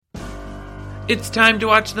It's time to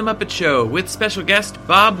watch The Muppet Show with special guest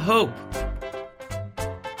Bob Hope.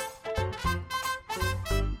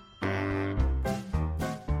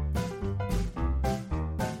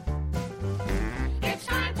 It's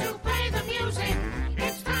time to play the music.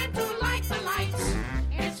 It's time to light the lights.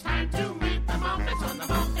 It's time to meet the Muppets on The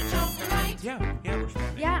Muppet Show tonight. Yeah, we're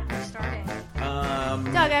starting. Yeah, we're starting.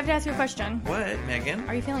 Doug, I have to ask you a question. What, Megan?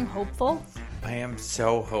 Are you feeling hopeful? I am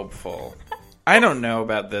so hopeful. I don't know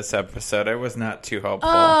about this episode. I was not too hopeful.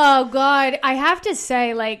 Oh, God. I have to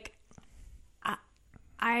say, like,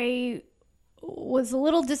 I was a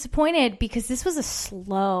little disappointed because this was a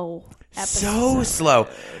slow episode. So slow.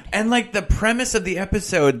 And, like, the premise of the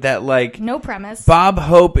episode that, like, No premise. Bob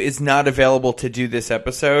Hope is not available to do this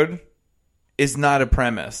episode is not a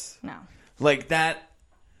premise. No. Like, that...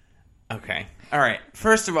 Okay. All right.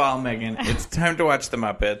 First of all, Megan, it's time to watch The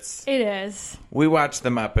Muppets. It is. We watched The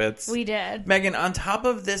Muppets. We did. Megan, on top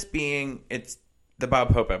of this being, it's the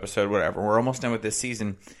Bob Hope episode, whatever. We're almost done with this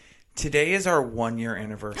season. Today is our 1-year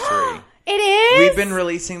anniversary. It is? We've been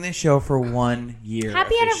releasing this show for 1 year.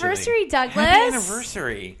 Happy officially. anniversary, Douglas. Happy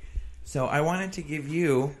anniversary. So I wanted to give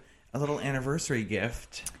you a little anniversary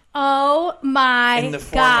gift. Oh, my in the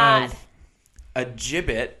form God. of a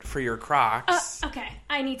gibbet for your Crocs. Okay.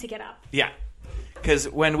 I need to get up. Yeah. Because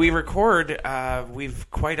when we record, we've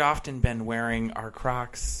quite often been wearing our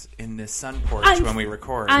Crocs in the sun porch when we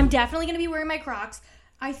record. I'm definitely going to be wearing my Crocs.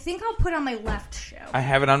 I think I'll put on my left shoe. I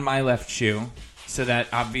have it on my left shoe, so that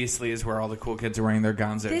obviously is where all the cool kids are wearing their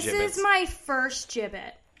Gonzo This gibbets. is my first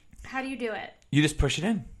gibbet. How do you do it? You just push it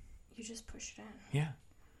in. You just push it in. Yeah.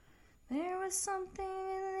 There was something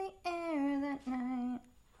in the air that night.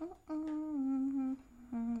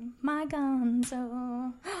 My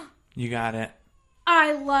Gonzo. You got it.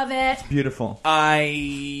 I love it. Beautiful.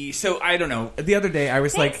 I don't know. The other day I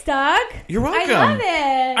was Thanks, Doug. you're welcome. I love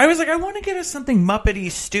it. I was like, I want to get us something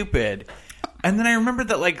Muppety stupid. And then I remembered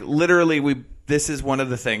that, like, literally this is one of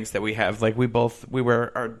the things that we have. Like, we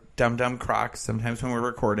wear our Dum Crocs sometimes when we're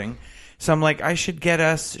recording. So I'm like, I should get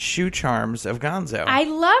us shoe charms of Gonzo. I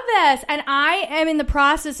love this. And I am in the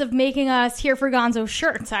process of making us Here for Gonzo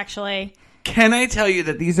shirts, actually. Can I tell you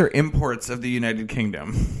that these are imports of the United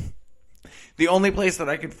Kingdom? The only place that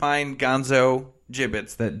I could find Gonzo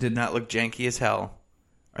gibbets that did not look janky as hell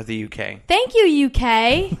are the UK. Thank you,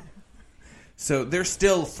 UK. So they're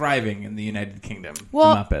still thriving in the United Kingdom,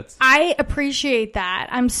 Well, the Muppets. I appreciate that.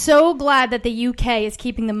 I'm so glad that the UK is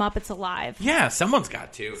keeping the Muppets alive. Yeah, someone's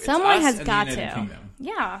got to. It's Someone us has and got the United to. Kingdom.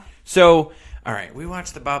 Yeah. So, all right, we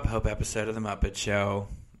watched the Bob Hope episode of The Muppet Show,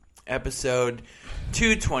 episode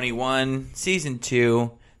 221, season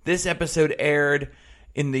 2. This episode aired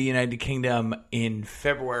in the United Kingdom on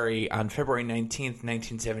February 19th,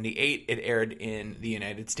 1978. It aired in the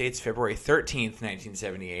United States February 13th,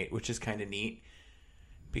 1978, which is kind of neat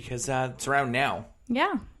because it's around now.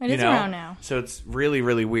 Yeah, it is around now. So it's really,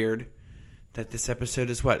 really weird that this episode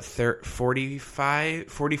is,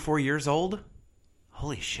 44 years old?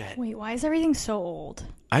 Holy shit. Wait, why is everything so old?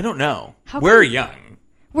 I don't know. How We're come- young.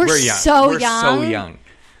 We're young. so We're young. so young.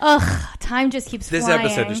 Ugh, time just keeps This flying.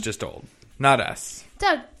 episode is just old. Not us.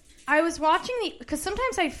 Doug, I was watching because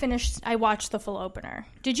sometimes I watch the full opener.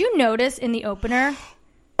 Did you notice in the opener,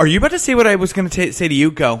 Are you about to say what I was going to say to you?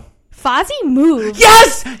 Go. Fozzie moved?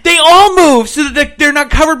 Yes! They all move so that they're not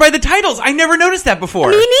covered by the titles. I never noticed that before.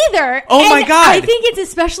 Me neither. Oh my And God. I think it's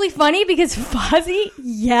especially funny because Fozzie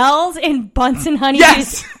yells in Bunsen Honeydee's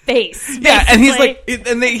Yes. face. Yeah, and he's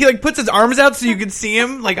basically. like, he like puts his arms out so you can see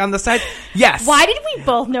him like on the side. Yes. Why did we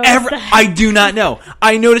both notice that? I do not know.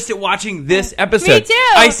 I noticed it watching this episode. Me too.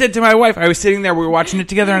 I said to my wife, I was sitting there, we were watching it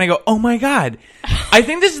together, and I go, oh my God. I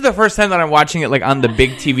think this is the first time that I'm watching it like on the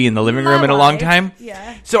big TV in the living room in a long time.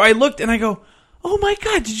 Yeah. So I looked and I go, oh my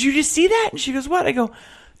God, did you just see that? And she goes, what? I go,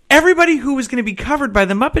 everybody who was going to be covered by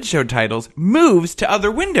the Muppet Show titles moves to other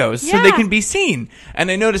windows so they Yeah. can be seen. And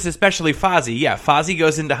I noticed especially Fozzie. Yeah, Fozzie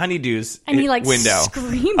goes into Honeydew's And he like window.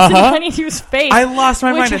 screams in Uh-huh. Honeydew's face. I lost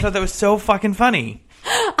my which mind. I thought that was so fucking funny.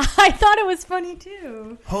 I thought it was funny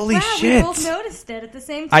too. Holy wow, shit. We both noticed it at the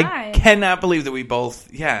same time. I cannot believe that we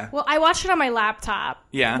both, yeah. Well, I watched it on my laptop.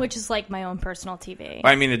 Yeah. Which is like my own personal TV.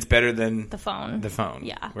 I mean, it's better than The phone. The phone.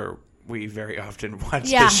 Yeah. Where we very often watch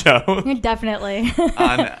Yeah. the show. Definitely.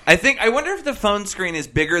 I wonder if the phone screen is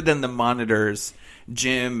bigger than the monitors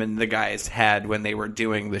Jim and the guys had when they were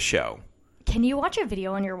doing the show. Can you watch a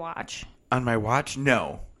video on your watch? On my watch?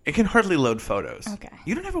 No. It can hardly load photos. Okay.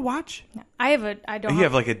 You don't have a watch? No. I don't You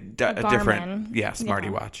have like a Garmin. different, smarty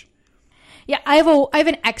Yeah. watch. Yeah, I have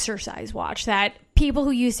an exercise watch that people who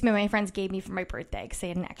used to be my friends gave me for my birthday because they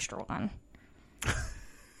had an extra one.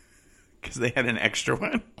 Because they had an extra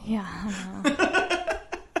one. Yeah, I don't know.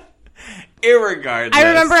 Irregardless. I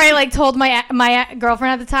remember I like told my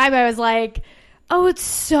girlfriend at the time, I was like, oh, it's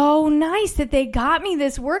so nice that they got me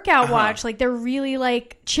this workout watch. Like, they're really,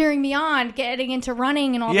 like, cheering me on, getting into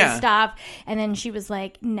running and all this stuff. And then she was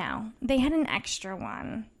like, no, they had an extra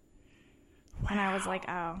one. Wow. And I was like,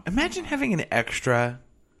 oh. Imagine having an extra,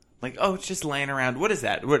 like, oh, it's just laying around. What is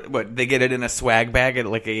that? What they get it in a swag bag at,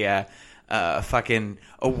 like, a fucking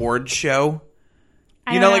award show?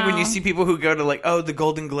 You know, like when you see people who go to like, oh, the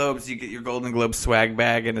Golden Globes, you get your Golden Globe swag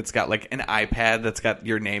bag and it's got like an iPad that's got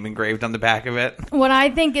your name engraved on the back of it. What I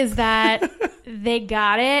think is that they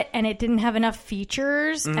got it and it didn't have enough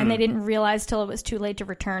features and they didn't realize till it was too late to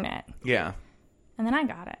return it. Yeah. And then I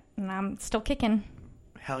got it and I'm still kicking.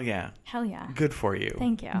 Hell yeah. Hell yeah. Good for you.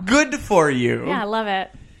 Thank you. Good for you. Yeah, I love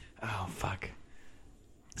it. Oh, fuck.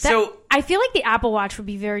 So I feel like the Apple Watch would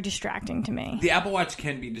be very distracting to me. The Apple Watch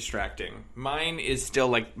can be distracting. Mine is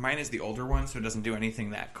the older one, so it doesn't do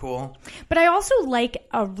anything that cool. But I also like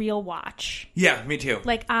a real watch. Yeah, me too.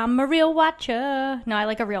 Like, I'm a real watcher. No, I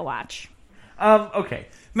like a real watch. Okay,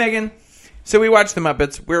 Megan. So we watched the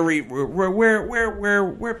Muppets.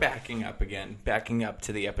 We're backing up again, backing up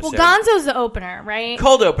to the episode. Well, Gonzo's the opener, right?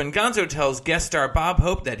 Cold open. Gonzo tells guest star Bob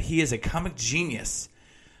Hope that he is a comic genius.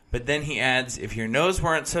 But then he adds, if your nose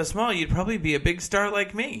weren't so small, you'd probably be a big star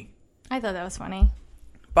like me. I thought that was funny.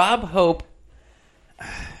 Bob Hope.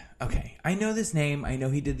 Okay, I know this name. I know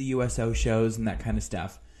he did the USO shows and that kind of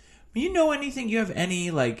stuff. You know anything? You have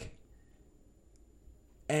any, like,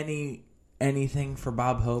 anything for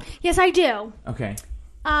Bob Hope? Yes, I do. Okay.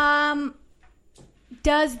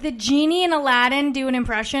 Does the genie in Aladdin do an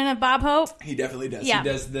impression of Bob Hope? He definitely does. Yeah.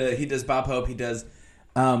 He does Bob Hope. He does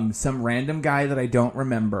some random guy that I don't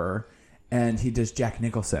remember, and he does Jack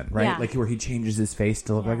Nicholson, right? Yeah. Like where he changes his face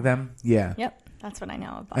to look like them. Yeah. Yep, that's what I know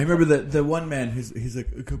of Bob I remember the one man he's like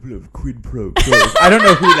a couple of quid pro quos. I don't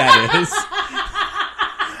know who that is.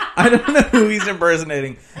 I don't know who he's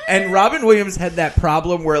impersonating. And Robin Williams had that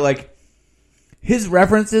problem where like his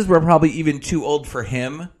references were probably even too old for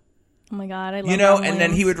him. Oh my god, I love Robin Williams.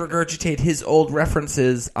 Then he would regurgitate his old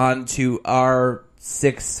references onto our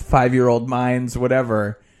 5-year-old minds,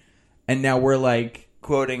 whatever. And now we're like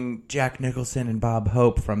quoting Jack Nicholson and Bob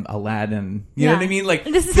Hope from Aladdin. You know what I mean? Like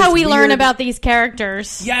this is how we learn about these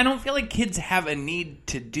characters. Yeah, I don't feel like kids have a need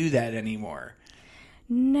to do that anymore.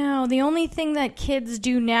 No, the only thing that kids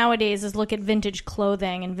do nowadays is look at vintage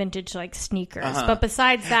clothing and vintage like sneakers. But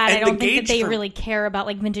besides that, I don't think that they really care about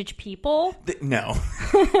like vintage people. No.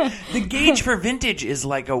 The gauge for vintage is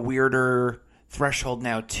like a weirder threshold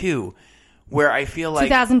now too, where I feel like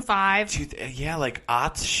 2005. Yeah, like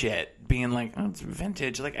aughts shit being like, oh, it's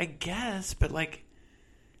vintage. Like I guess, but like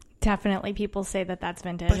definitely people say that that's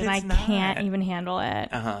vintage, but and I can't even handle it.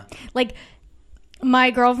 Like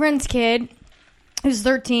my girlfriend's kid, who's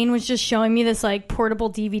 13, was just showing me this like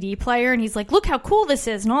portable DVD player, and he's like, look how cool this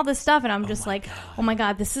is and all this stuff, and I'm just like, oh my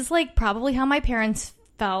god, this is like probably how my parents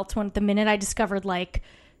felt when the minute I discovered like,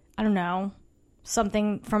 I don't know,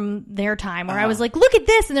 something from their time where I was like, look at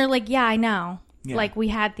this, and they're like, yeah, I know. Yeah. Like we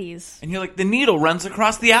had these. And you're like, the needle runs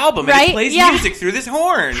across the album right? and it plays music through this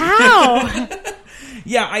horn. How?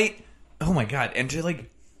 Yeah, oh my god, and to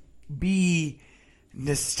like be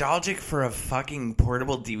nostalgic for a fucking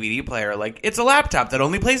portable DVD player, like it's a laptop that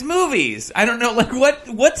only plays movies. I don't know, like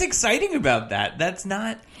what's exciting about that? That's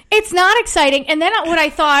not. It's not exciting. And then what I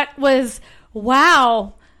thought was,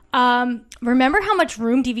 wow. Remember how much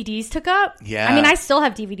room DVDs took up? Yeah. I mean, I still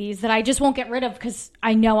have DVDs that I just won't get rid of because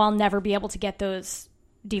I know I'll never be able to get those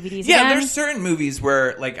DVDs again. There's certain movies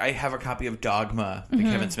where, like, I have a copy of Dogma, the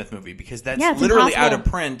Kevin Smith movie, because that's it's literally impossible. out of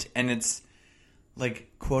print, and it's, like,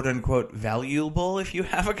 quote-unquote valuable if you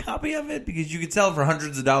have a copy of it, because you could sell it for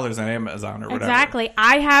hundreds of dollars on Amazon or whatever. Exactly.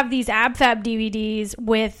 I have these AbFab DVDs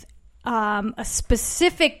with a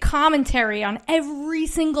specific commentary on every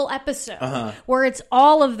single episode, where it's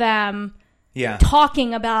all of them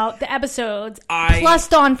talking about the episodes, plus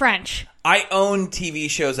Dawn French. I own TV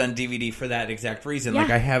shows on DVD for that exact reason. Like,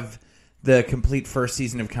 I have the complete first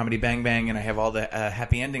season of Comedy Bang Bang, and I have all the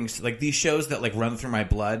happy endings. Like, these shows that, like, run through my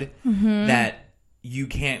blood that you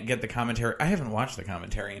can't get the commentary. I haven't watched the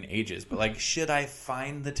commentary in ages, but, like, should I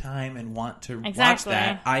find the time and want to watch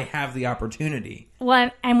that, I have the opportunity.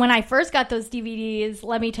 And when I first got those DVDs,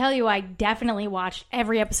 let me tell you, I definitely watched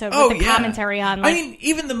every episode with the commentary on. Like, I mean,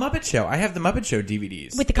 even the Muppet Show. I have the Muppet Show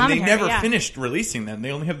DVDs. With the commentary, and they never finished releasing them.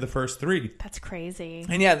 They only have the first 3. That's crazy.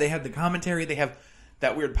 And yeah, they have the commentary. They have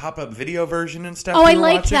that weird pop-up video version and stuff. Oh, I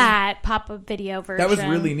like that pop-up video version. That was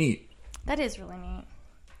really neat. That is really neat.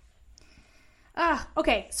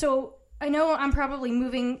 Okay, so I know I'm probably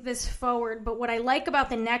moving this forward, but what I like about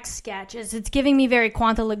the next sketch is it's giving me very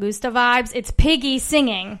Quanta Lagusta vibes. It's Piggy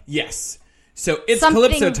singing. Yes. So it's Something-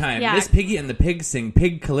 Calypso time. yeah. Miss Piggy and the Pigs sing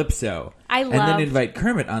Pig Calypso. And then loved- invite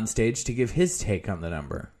Kermit on stage to give his take on the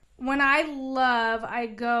number. When I love, I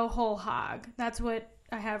go whole hog. That's what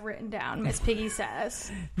I have written down. Miss Piggy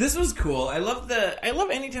says. This was cool. I love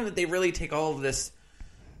anytime that they really take all of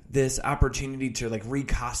this opportunity to like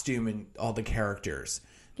recostume and all the characters.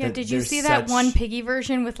 Yeah, did you see that one Piggy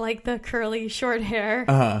version with like the curly short hair?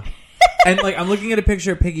 And like I'm looking at a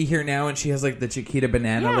picture of Piggy here now, and she has like the Chiquita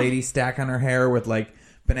banana lady stack on her hair with like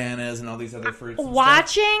bananas and all these other fruits. And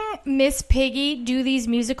Watching Miss Piggy do these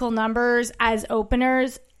musical numbers as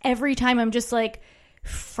openers, every time I'm just like,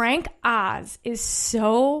 Frank Oz is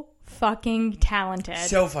so fucking talented.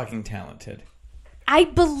 so fucking talented. I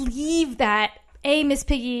believe that Miss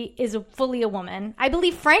Piggy is fully a woman. I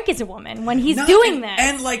believe Frank is a woman when he's doing this.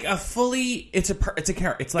 And like a fully, it's a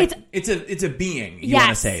character. It's like it's a being. You Yes. want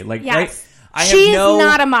to say like Yes. right? She's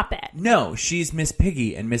not a Muppet. No, she's Miss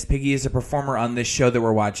Piggy, and Miss Piggy is a performer on this show that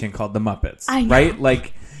we're watching called The Muppets. I know. Right?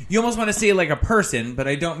 Like you almost want to say like a person, but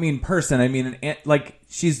I don't mean person. I mean like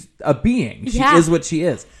she's a being. She Yeah. is what she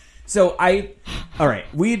is. So all right,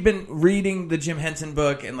 we had been reading the Jim Henson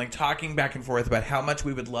book and like talking back and forth about how much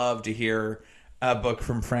we would love to hear a book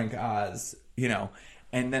from Frank Oz, you know.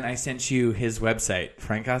 And then I sent you his website,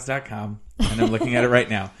 frankoz.com, and I'm looking at it right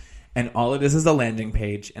now. And all it is a landing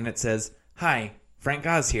page, and it says, "Hi, Frank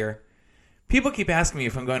Oz here. People keep asking me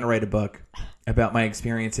if I'm going to write a book about my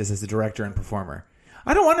experiences as a director and performer.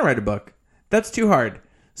 I don't want to write a book. That's too hard.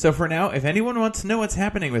 So for now, if anyone wants to know what's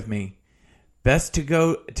happening with me, best to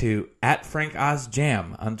go to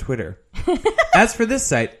 @FrankOzJam on Twitter. As for this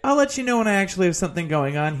site, I'll let you know when I actually have something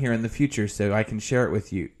going on here in the future so I can share it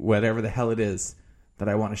with you, whatever the hell it is that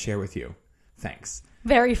I want to share with you. Thanks."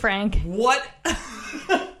 Very Frank. What?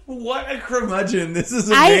 What a curmudgeon. This is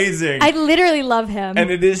amazing. I literally love him. And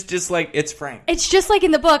it is just like, it's Frank. It's just like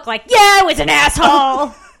in the book, like, yeah, I was an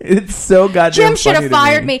asshole. It's so goddamn Jim should funny have to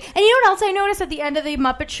fired me. And you know what else I noticed at the end of the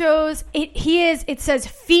Muppet shows? It says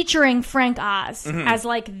featuring Frank Oz as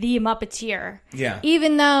like the Muppeteer. Yeah.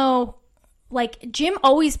 Even though like Jim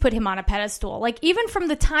always put him on a pedestal. Like even from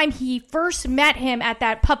the time he first met him at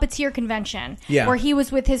that puppeteer convention where he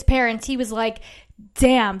was with his parents, he was like,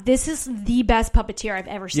 damn, this is the best puppeteer I've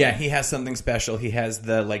ever seen. Yeah, he has something special. He has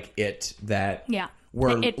the like it that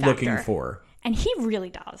we're the it looking factor. for. And he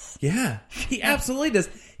really does. Yeah, he absolutely does.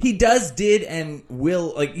 He does, did, and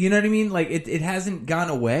will. Like, you know what I mean? Like, it hasn't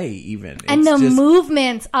gone away even. And It's the just,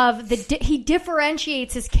 movements of he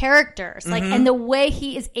differentiates his characters, like, and the way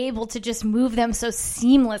he is able to just move them so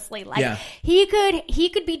seamlessly. Like, he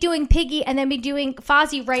could be doing Piggy and then be doing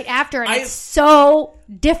Fozzie right after, and it's so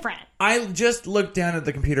different. I just looked down at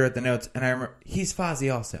the computer at the notes, and I remember he's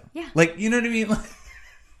Fozzie also. Yeah. Like, you know what I mean? Like,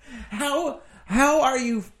 how are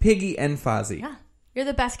you Piggy and Fozzie? Yeah, you're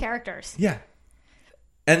the best characters. Yeah.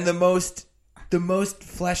 And the most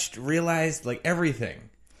fleshed, realized, like,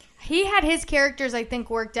 everything. He had his characters, I think,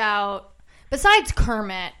 worked out, besides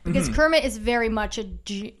Kermit, because Kermit is very much a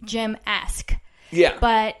Jim-esque. Yeah.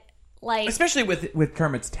 But, like... especially with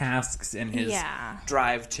Kermit's tasks and his Yeah.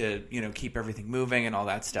 drive to, you know, keep everything moving and all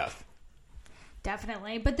that stuff.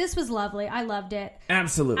 Definitely. But this was lovely. I loved it.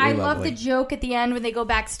 Absolutely I lovely. love the joke at the end when they go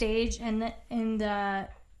backstage and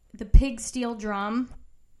the pig steel drum.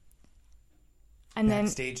 And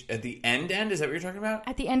Backstage at the end? Is that what you're talking about? then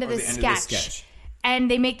at the end of the End of sketch.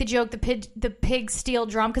 And they make the joke, the pig steel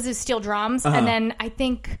drum, because it's steel drums. And then I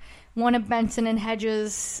think one of Benson and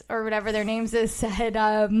Hedges, or whatever their names is, said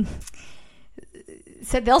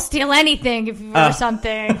they'll steal anything or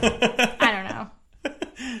something. I don't know.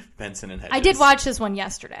 Benson and Hedges. I did watch this one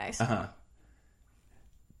yesterday. So.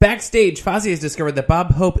 Backstage, Fozzie has discovered that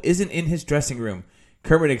Bob Hope isn't in his dressing room.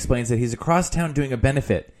 Kermit explains that he's across town doing a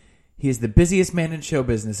benefit. He is the busiest man in show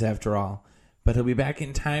business, after all, but he'll be back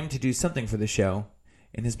in time to do something for the show.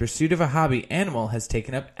 In his pursuit of a hobby, Animal has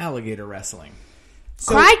taken up alligator wrestling.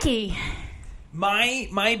 So, Crikey!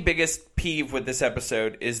 my biggest peeve with this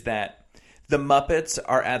episode is that the Muppets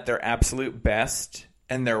are at their absolute best,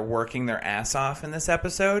 and they're working their ass off in this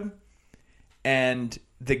episode, and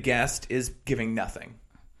the guest is giving nothing.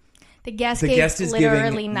 The guest is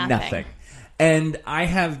literally giving nothing. And I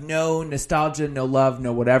have no nostalgia, no love,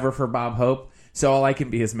 no whatever for Bob Hope, so all I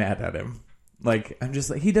can be is mad at him. Like, I'm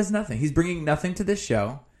just like, he does nothing. He's bringing nothing to this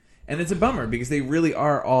show, and it's a bummer because they really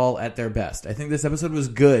are all at their best. I think this episode was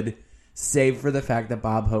good, save for the fact that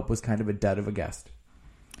Bob Hope was kind of a dud of a guest.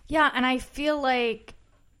 Yeah, and I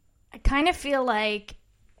kind of feel like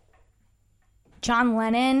John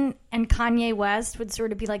Lennon and Kanye West would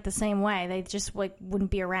sort of be like the same way. They just like wouldn't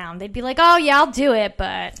be around. They'd be like, "Oh yeah, I'll do it,"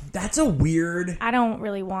 but That's a weird I don't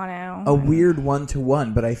really want to. a weird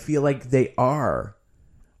one-to-one, but I feel like they are.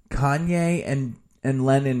 Kanye and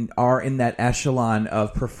Lennon are in that echelon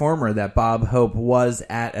of performer that Bob Hope was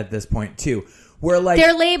at this point too. Where like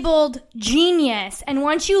They're labeled genius, and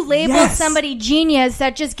once you label Yes. somebody genius,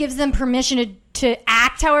 that just gives them permission to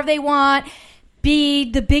act however they want, be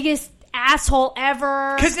the biggest asshole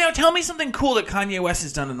ever. Because now tell me something cool that Kanye West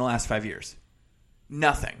has done in the last 5 years.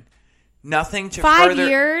 Nothing to 5 further.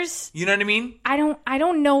 years. You know what I mean? I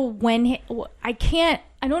don't know when I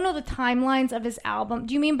don't know the timelines of his album.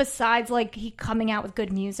 Do you mean besides like he coming out with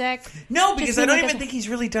good music? No, because Just I don't like even a- think he's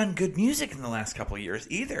really done good music in the last couple of years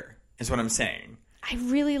either, is what I'm saying. I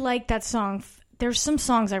really like that song. There's some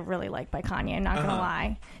songs I really like by Kanye, I'm not Uh-huh. gonna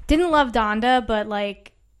lie. Didn't love Donda, but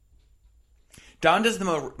like Donda's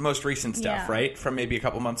the most recent stuff, Yeah. right? From maybe a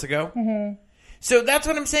couple months ago. Mm-hmm. So that's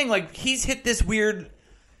what I'm saying. Like, he's hit this weird,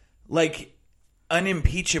 like,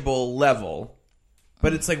 unimpeachable level.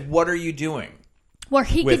 But it's like, what are you doing? where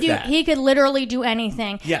he With could do that. he could literally do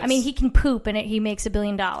anything. Yes. I mean, he can poop and he makes $1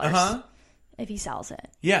 billion Uh-huh. if he sells it.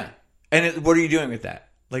 Yeah. And what are you doing with that?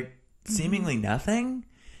 Like, seemingly nothing?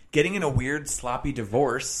 Getting in a weird, sloppy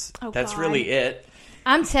divorce. Oh, That's God. really it.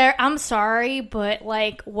 I'm sorry, but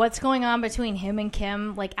like what's going on between him and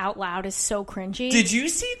Kim, like out loud, is so cringy. Did you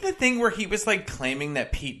see the thing where he was, like, claiming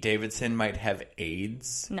that Pete Davidson might have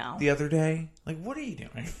AIDS? No. The other day? Like, what are you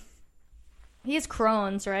doing? He has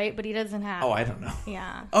Crohn's, right? But he doesn't have. Oh, I don't know.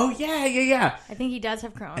 Yeah, Oh, yeah. I think he does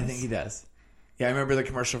have Crohn's. I think he does. Yeah, I remember the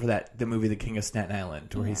commercial for the movie The King of Staten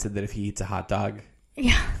Island, where he said that if he eats a hot dog,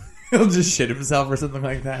 Yeah, he'll just shit himself or something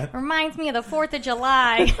like that. reminds me of the 4th of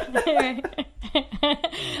July.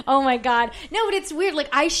 Oh my God, no, but it's weird. Like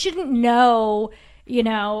I shouldn't know. You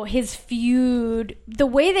know, his feud, the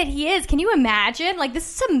way that he is. Can you imagine? Like, this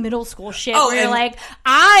is some middle school shit Oh, where you're and- like,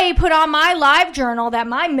 I put on my live journal that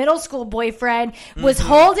my middle school boyfriend was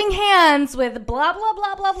holding hands with blah, blah,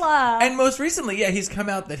 blah, blah, blah. And most recently, yeah, he's come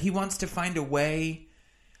out that he wants to find a way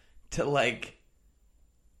to, like,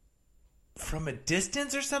 from a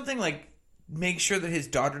distance or something, like, make sure that his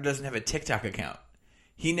daughter doesn't have a TikTok account.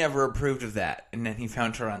 He never approved of that, and then he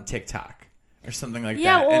found her on TikTok or something like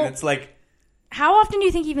Yeah, that. well- And it's like, How often do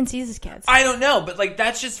you think he even sees his kids? I don't know, but, like,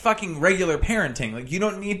 that's just fucking regular parenting. Like, you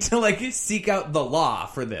don't need to, like, seek out the law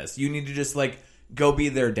for this. You need to just, like, go be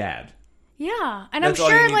their dad. Yeah, and That's I'm all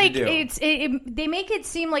you sure need like to do. they make it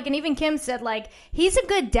seem like, and even Kim said like he's a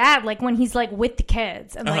good dad like when he's like with the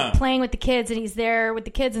kids and like playing with the kids and he's there with the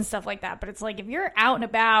kids and stuff like that. But it's like if you're out and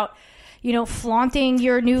about, you know, flaunting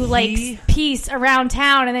your new like piece around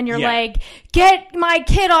town, and then you're Yeah. like, get my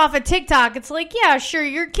kid off of TikTok. It's like, yeah, sure,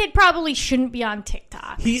 your kid probably shouldn't be on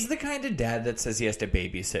TikTok. He's the kind of dad that says he has to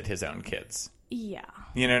babysit his own kids. Yeah.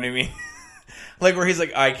 You know what I mean? Like, where he's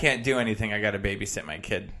like, I can't do anything. I got to babysit my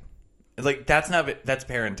kid. Like, that's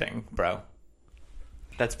parenting, bro.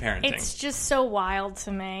 That's parenting. It's just so wild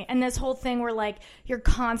to me. And this whole thing where, like, you're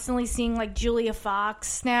constantly seeing, like, Julia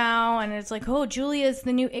Fox now, and it's like, oh, Julia's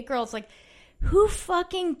the new it girl. It's like, who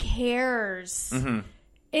fucking cares? Mm-hmm.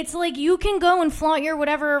 It's like, you can go and flaunt your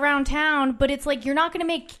whatever around town, but it's like, you're not going to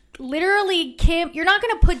make, literally, Kim, you're not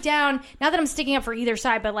going to put down, not that I'm sticking up for either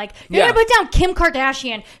side, but, like, you're Yeah. going to put down Kim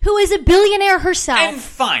Kardashian, who is a billionaire herself. and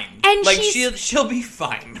fine. And like, she's- she'll be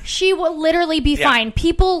fine. She will literally be Yeah. fine.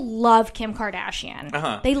 People love Kim Kardashian.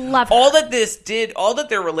 Uh-huh. They love her. All that this did, all that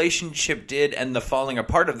their relationship did, and the falling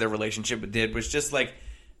apart of their relationship did was just like,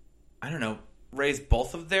 I don't know, raise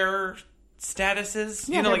both of their statuses.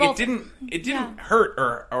 Yeah, you know, they're like both- it didn't yeah. hurt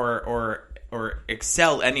or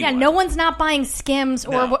excel anyone. Yeah, no one's not buying Skims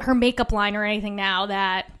or No. her makeup line or anything now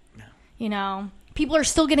that, you know, people are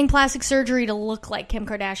still getting plastic surgery to look like Kim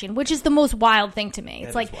Kardashian, which is the most wild thing to me. It's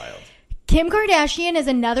That like is wild. Kim Kardashian is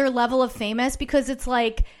another level of famous because it's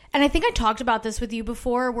like, and I think I talked about this with you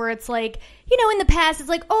before, where it's like, you know, in the past, it's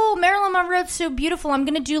like, oh, Marilyn Monroe's so beautiful. I'm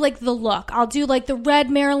going to do like the look. I'll do like the red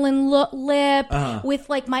Marilyn lip with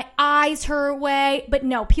like my eyes her way. But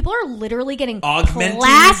no, people are literally getting Augmenting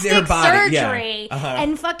plastic their body, yeah. surgery Uh-huh.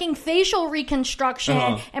 and fucking facial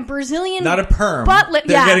reconstruction and Brazilian Not a perm. butt lip.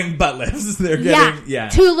 They're yeah. getting butt lifts. They're getting, yeah.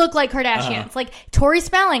 To look like Kardashians. Like Tori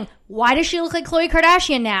Spelling. Why does she look like Khloe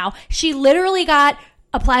Kardashian now? She literally got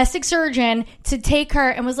a plastic surgeon to take her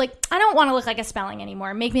and was like, I don't want to look like a Spelling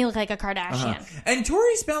anymore. Make me look like a Kardashian. And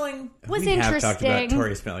Tori Spelling Was we have talked about interesting.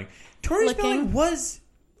 Tori Spelling. Tori Looking. Spelling was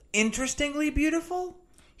interestingly beautiful.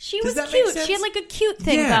 She Does was that make cute. sense? She had like a cute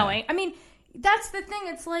thing Yeah. going. I mean, that's the thing.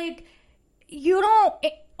 It's like you don't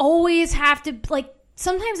always have to like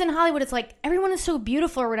sometimes in Hollywood, it's like everyone is so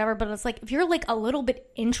beautiful or whatever, but it's like if you're like a little bit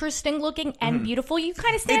interesting looking and beautiful, you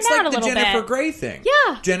kind of stand It's out like a little the Jennifer bit. Grey thing.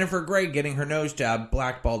 Yeah. Jennifer Grey getting her nose job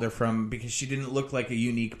blackballed her from because she didn't look like a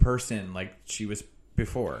unique person like she was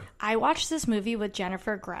before. I watched this movie with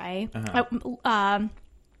Jennifer Grey.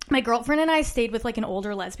 My girlfriend and I stayed with like an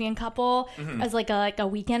older lesbian couple as like a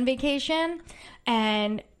weekend vacation,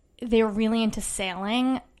 and they were really into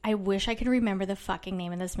sailing. I wish I could remember the fucking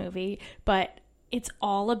name of this movie, but it's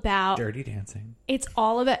all about Dirty Dancing. It's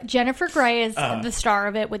all about Jennifer Grey is the star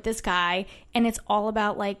of it with this guy, and it's all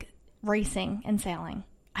about like racing and sailing.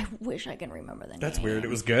 I wish I could remember the name. That's weird. It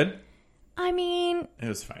was good. I mean, It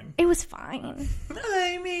was fine. it was fine.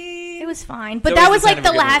 It was fine, but It's that always was the sign like of the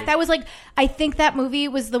a good last. movie. That was like I think that movie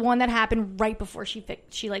was the one that happened right before she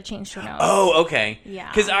like changed her nose. Oh, okay. Yeah.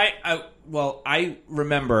 Because I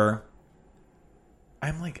remember.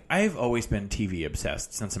 I've always been TV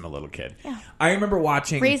obsessed since I'm a little kid. Yeah. I remember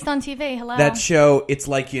watching Raised on TV. Hello. that show, It's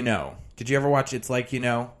Like You Know. Did you ever watch It's Like You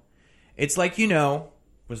Know? It's Like You Know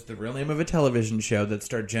was the real name of a television show that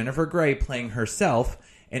starred Jennifer Grey playing herself,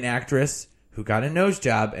 an actress who got a nose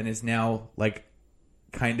job and is now, like,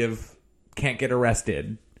 kind of can't get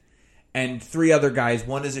arrested. And 3 other guys.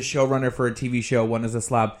 One is a showrunner for a TV show. One is a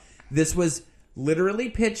slob. This was literally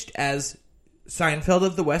pitched as Seinfeld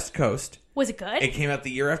of the West Coast. Was it good? It came out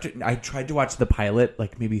the year after. I tried to watch the pilot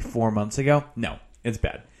like maybe 4 months ago. No, it's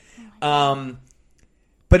bad.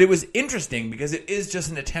 But it was interesting because it is just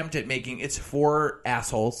an attempt at making. It's 4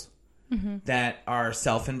 assholes that are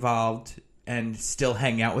self-involved and still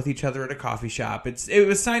hang out with each other at a coffee shop. It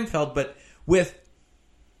was Seinfeld, but with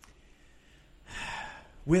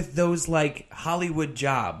those like Hollywood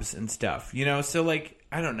jobs and stuff, you know. So like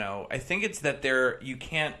I don't know. I think it's that you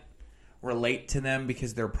can't relate to them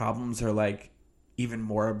because their problems are like even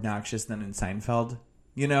more obnoxious than in Seinfeld,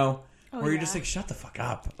 you know, where you're just like, shut the fuck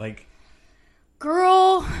up. Like,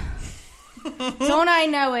 Girl, don't I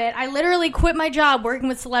know it? I literally quit my job working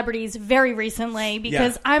with celebrities very recently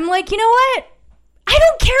because I'm like, you know what? I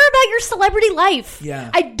don't care about your celebrity life.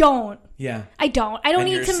 Yeah. I don't. yeah. I don't And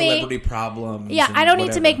need your to make. celebrity problems. Yeah, and I don't need to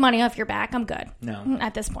whatever. make money off your back. I'm good. No.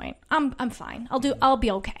 At this point, I'm fine. I'll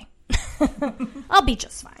be okay. I'll be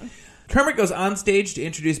just fine. Kermit goes on stage to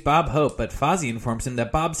introduce Bob Hope, but Fozzie informs him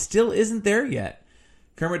that Bob still isn't there yet.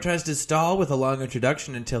 Kermit tries to stall with a long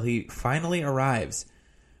introduction until he finally arrives.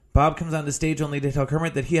 Bob comes on the stage only to tell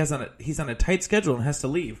Kermit that he's on a tight schedule and has to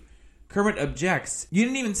leave. Kermit objects. You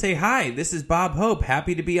didn't even say hi. This is Bob Hope.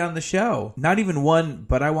 Happy to be on the show. Not even one,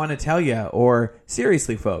 but I want to tell ya, or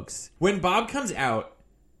seriously, folks. When Bob comes out,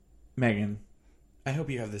 Megan, I hope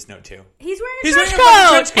you have this note too. He's wearing a He's trench wearing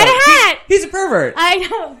a fucking trench coat and a hat. He's a pervert. I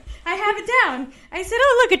know. I have it down. I said,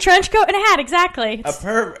 "Oh, look, a trench coat and a hat." Exactly.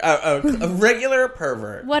 A regular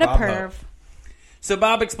pervert. What a Bob perv. Hope. So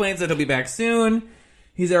Bob explains that he'll be back soon.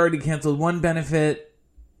 He's already canceled one benefit.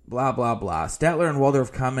 Blah, blah, blah. Statler and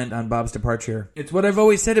Waldorf comment on Bob's departure. It's what I've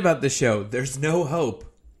always said about this show. There's no hope.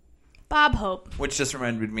 Bob Hope. Which just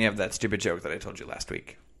reminded me of that stupid joke that I told you last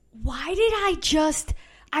week. Why did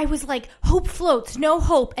I was like, hope floats, no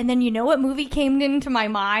hope. And then you know what movie came into my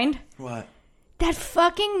mind? What? That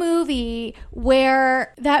fucking movie with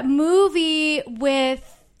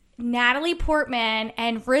Natalie Portman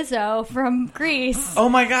and Rizzo from Grease. Oh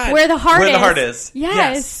my god. Where the heart is.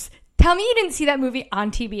 Yes. Tell me you didn't see that movie on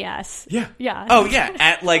TBS. Yeah. Yeah. Oh yeah,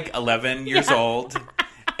 at like 11 years Yeah. old.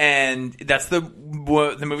 And that's the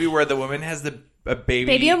movie where the woman has a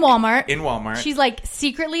baby in Walmart. In Walmart. She's like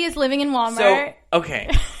secretly is living in Walmart. So, okay.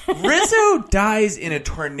 Rizzo dies in a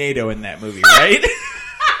tornado in that movie, right?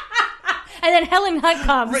 And then Helen Hunt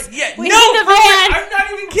comes. Yeah, We no, need the van. I'm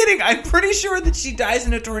not even kidding. I'm pretty sure that she dies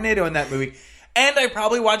in a tornado in that movie. And I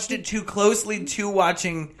probably watched it too closely to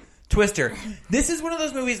watching Twister. This is one of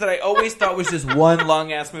those movies that I always thought was just one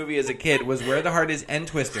long-ass movie as a kid, was Where the Heart Is and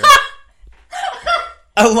Twister.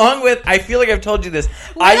 Along with, I feel like I've told you this.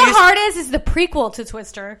 Where the Heart is the prequel to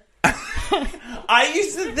Twister. I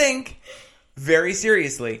used to think, very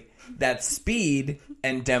seriously, that Speed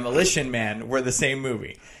and Demolition Man were the same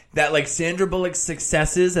movie. That, like, Sandra Bullock's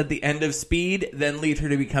successes at the end of Speed then lead her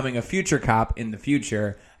to becoming a future cop in the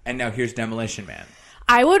future, and now here's Demolition Man.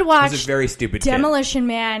 I would It watch was a very stupid kid. Demolition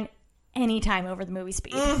Man anytime over the movie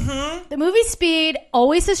Speed. Mm-hmm. The movie Speed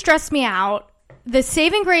always has stressed me out. The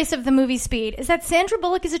saving grace of the movie Speed is that Sandra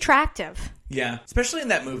Bullock is attractive. Yeah, especially in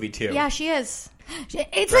that movie, too. Yeah, she is.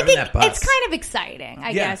 It's Driving like that bus. it's kind of exciting.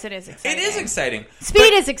 I guess it is exciting. It is exciting.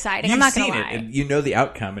 Speed is exciting. I'm You've not going seen to it, lie. and you know the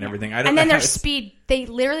outcome and everything. I don't And know then how there's it's- Speed. They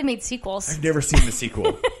literally made sequels. I've never seen the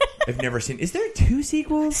sequel. I've never seen. Is there 2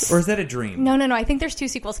 sequels, or is that a dream? No. I think there's 2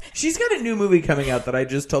 sequels. She's got a new movie coming out that I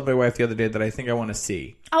just told my wife the other day that I think I want to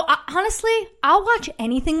see. Oh, honestly, I'll watch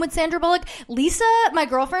anything with Sandra Bullock. Lisa, my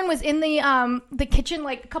girlfriend, was in the kitchen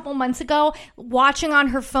like a couple months ago, watching on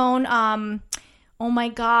her phone. Oh my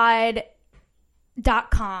God.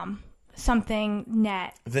 .com. Something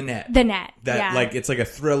net. The Net. That yeah. like it's like a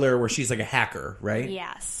thriller where she's like a hacker, right?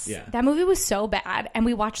 Yes. Yeah. That movie was so bad, and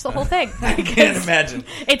we watched the whole thing. I can't imagine.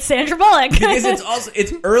 It's Sandra Bullock. Because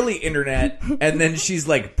it's early internet, and then she's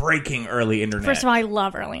like breaking early internet. First of all, I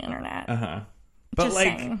love early internet. But Just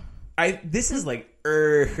like, saying. this is like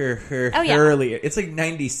yeah. early. It's like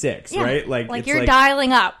 96, Yeah. right? Like it's you're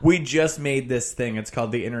dialing up. We just made this thing. It's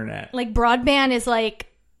called the internet. Like broadband is like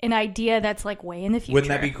an idea that's like way in the future. Wouldn't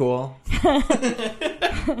that be cool?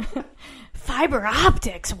 Fiber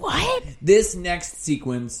optics, what? This next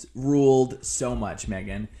sequence ruled so much,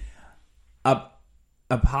 Megan. A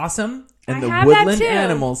possum and I the have that woodland too.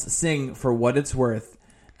 animals sing For What It's Worth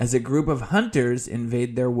as a group of hunters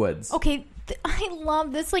invade their woods. Okay, I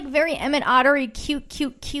love this, like very Emmett Ottery,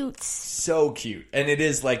 cute. So cute. And it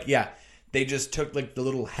is like, yeah, they just took like the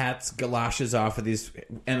little hats, galoshes off of these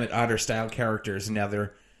Emmett Otter style characters, and now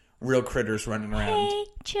they're real critters running around. Hey,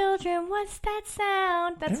 children, what's that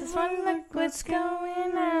sound? That's this one. Look what's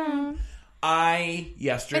going on.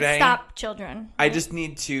 Yesterday... Stop, children. I just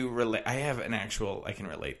need to relate. I can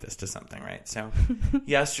relate this to something, right? So,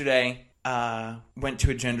 yesterday, went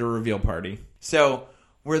to a gender reveal party. So,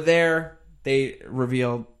 we're there. They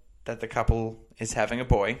revealed that the couple is having a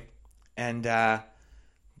boy. And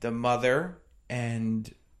the mother and...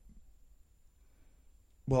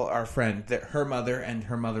 Well, our friend, her mother and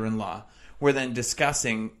her mother-in-law were then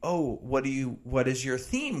discussing, what is your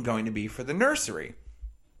theme going to be for the nursery?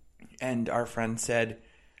 And our friend said,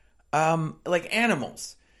 like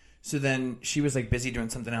animals. So then she was like busy doing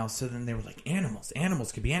something else. So then they were like,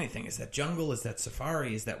 animals could be anything. Is that jungle? Is that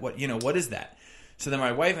safari? Is that what is that? So then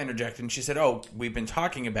my wife interjected and she said, we've been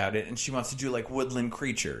talking about it. And she wants to do like woodland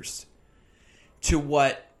creatures. To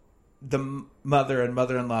what the mother and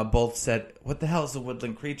mother-in-law both said, what the hell is a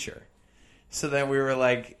woodland creature? So then we were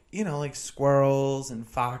like, like squirrels and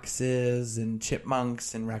foxes and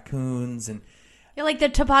chipmunks and raccoons and... You're like the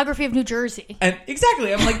topography of New Jersey. And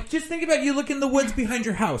exactly. I'm like, just think about you look in the woods behind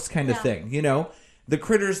your house kind of thing, The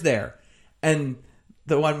critter's there. And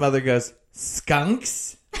the one mother goes,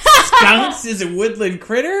 skunks? Skunks is a woodland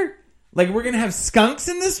critter? Like, we're going to have skunks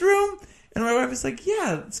in this room? And my wife was like,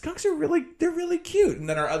 yeah, skunks are they're really cute. And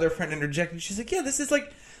then our other friend interjected. She's like, yeah, this is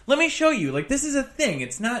like, let me show you. Like, this is a thing.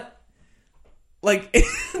 It's not, like,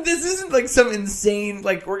 this isn't like some insane,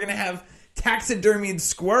 like, we're going to have taxidermied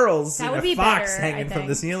squirrels That and would a be fox better, hanging I from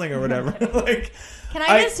the think. ceiling or whatever. Like, Can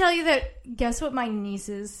I just tell you that, guess what my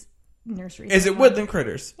niece's nursery is it woodland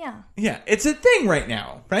critters? Yeah. Yeah, it's a thing right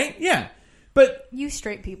now, right? Yeah. But You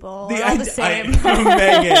straight people are all the same.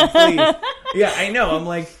 Megan, please. Yeah, I know. I'm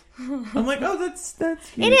like, oh, that's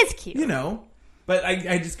cute. It is cute. But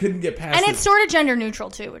I just couldn't get past And it. it's sort of gender neutral,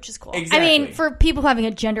 too, which is cool. Exactly. I mean, for people having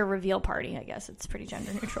a gender reveal party, I guess it's pretty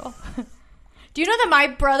gender neutral. Do you know that my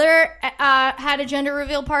brother had a gender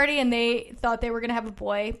reveal party and they thought they were going to have a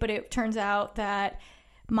boy, but it turns out that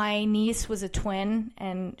my niece was a twin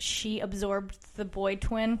and she absorbed the boy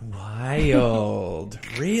twin? Wild.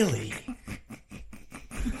 Really?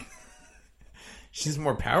 She's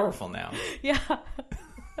more powerful now. Yeah.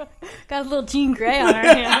 Got a little Jean Grey on her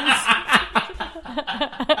hands.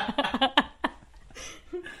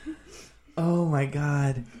 Oh my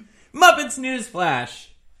God. Muppets News Flash.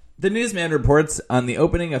 The newsman reports on the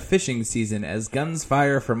opening of fishing season as guns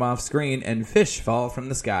fire from off screen and fish fall from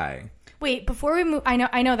the sky. Wait, before we move, I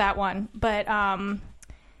know that one, but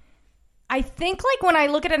I think like when I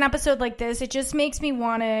look at an episode like this, it just makes me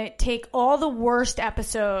want to take all the worst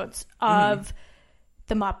episodes of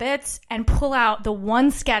the Muppets and pull out the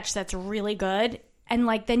one sketch that's really good, and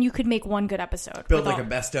like then you could make one good episode. Build with like all a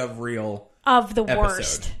best of reel of the episode.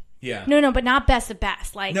 worst. Yeah. No, but not best of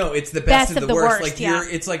best. Like No, it's the best of the worst. Like yeah.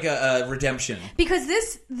 it's like a redemption. Because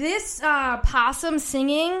this possum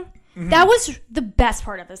singing, that was the best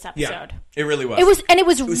part of this episode. Yeah, it really was. It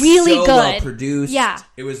was really so good. well produced. Yeah.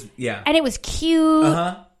 It was, yeah. And it was cute.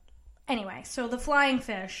 Uh-huh. Anyway, so the flying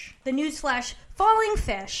fish, the newsflash, falling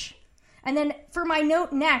fish. And then for my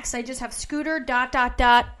note next, I just have Scooter ...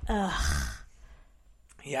 Ugh.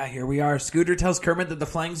 Yeah, here we are. Scooter tells Kermit that the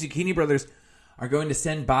Flying Zucchini Brothers are going to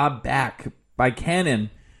send Bob back by cannon.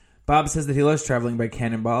 Bob says that he loves traveling by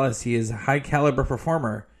cannonball as he is a high-caliber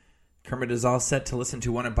performer. Kermit is all set to listen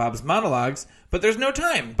to one of Bob's monologues, but there's no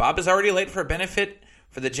time. Bob is already late for a benefit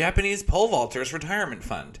for the Japanese pole vaulters retirement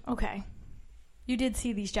fund. Okay. You did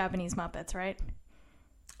see these Japanese Muppets, right?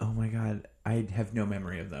 Oh my god, I have no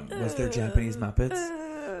memory of them. Was there Japanese Muppets?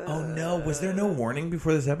 Oh no, was there no warning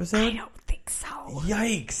before this episode? I don't think so.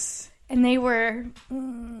 Yikes. And they were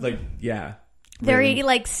Like, yeah. very Really?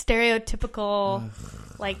 like stereotypical,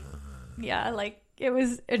 like, yeah, like it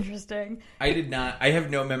was interesting. I have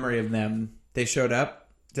no memory of them. They showed up.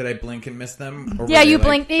 Did I blink and miss them? Or were Yeah, they you like-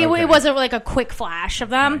 blinked. It okay. wasn't like a quick flash of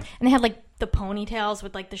them, Okay. and they had like the ponytails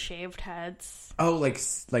with like the shaved heads. Oh, like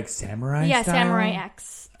samurai Yeah, style? Samurai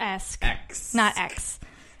X-esque. X. Not X.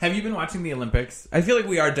 Have you been watching the Olympics? I feel like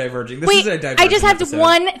we are diverging. This is a diverging I just have episode.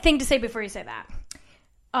 one thing to say before you say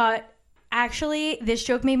that. Actually, this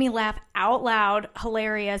joke made me laugh out loud.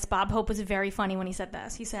 Hilarious. Bob Hope was very funny when he said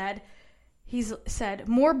this. He said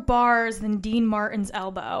more bars than Dean Martin's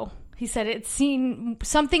elbow. He said seen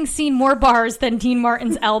more bars than Dean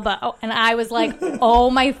Martin's elbow. And I was like, oh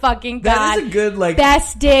my fucking God. That is a good, like,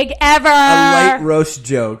 best dig ever. a light roast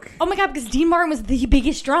joke. Oh my God, because Dean Martin was the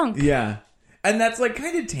biggest drunk. Yeah. And that's like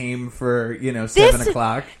kind of tame for, 7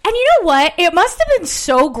 o'clock. And you know what? It must have been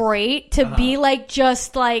so great to be like,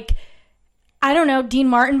 just like, I don't know, Dean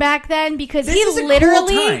Martin back then, because This is a cool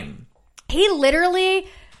time. he literally,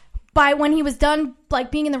 by when he was done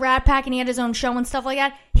like being in the Rat Pack and he had his own show and stuff like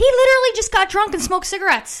that, he literally just got drunk and smoked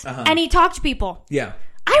cigarettes and he talked to people. Yeah.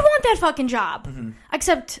 I want that fucking job. Mm-hmm.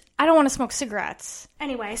 Except I don't want to smoke cigarettes.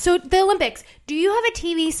 Anyway, so the Olympics. Do you have a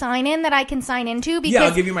TV sign-in that I can sign into? Because Yeah,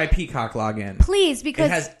 I'll give you my Peacock login. please, because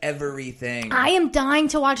It has everything. I am dying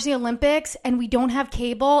to watch the Olympics, and we don't have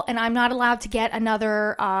cable, and I'm not allowed to get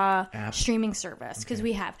another streaming service because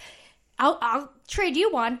we have. I'll trade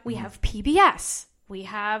you one. We have PBS. We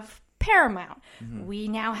have Paramount. We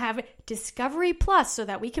now have Discovery Plus so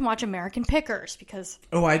that we can watch American Pickers because.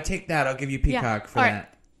 Oh, I'd take that. I'll give you Peacock for All that. right.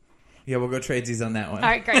 Yeah, we'll go tradesies on that one. All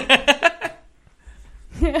right, great.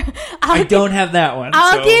 I don't have that one.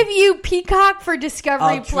 I'll so give you Peacock for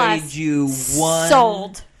Discovery I'll Plus. trade you one.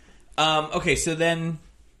 Sold. Okay, so then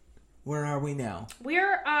where are we now?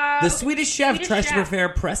 We're The Swedish chef Swedish tries chef. to prepare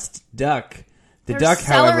pressed duck. The There's duck,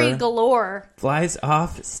 celery however, galore. flies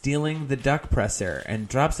off, stealing the duck presser, and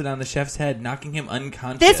drops it on the chef's head, knocking him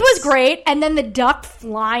unconscious. This was great, and then the duck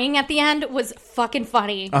flying at the end was fucking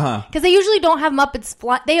funny. Uh-huh. Because they usually don't have Muppets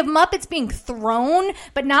fly. They have Muppets being thrown,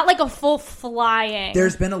 but not like a full flying.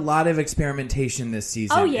 There's been a lot of experimentation this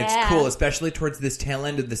season. Oh, yeah. It's cool, especially towards this tail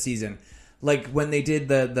end of the season. Like when they did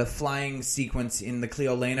the flying sequence in the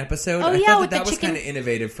Cleo Lane episode. Oh, I yeah, thought with that the was chicken- kind of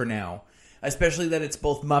innovative for now. Especially that it's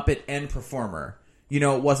both Muppet and performer.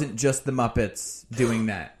 It wasn't just the Muppets doing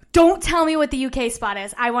that. Don't tell me what the UK spot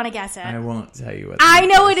is. I want to guess it. I won't tell you what I the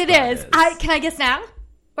know UK what it spot is. Can I guess now?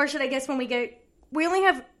 Or should I guess when we get... We only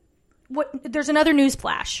have... There's another news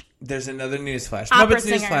flash. There's another newsflash. Opera Muppets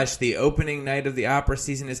singer. newsflash. The opening night of the opera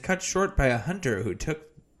season is cut short by a hunter who took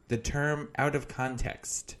the term out of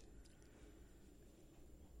context.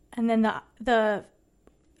 And then the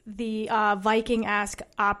Viking-esque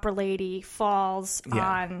opera lady falls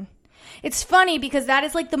on... It's funny because that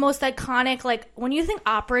is like the most iconic, like when you think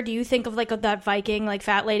opera, do you think of like that Viking, like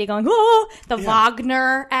fat lady going, oh, the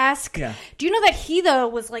Wagner-esque? Yeah. Do you know that he, though,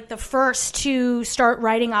 was like the first to start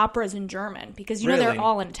writing operas in German? Because, Really? they're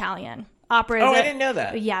all in Italian. Opera is Oh, I didn't know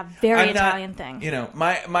that. Yeah, very I'm not- Italian thing.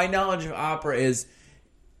 My knowledge of opera is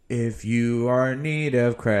if you are in need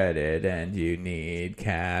of credit and you need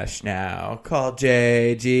cash now, call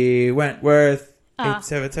J.G. Wentworth.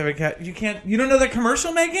 877 You don't know that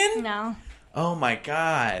commercial, Megan? No. Oh my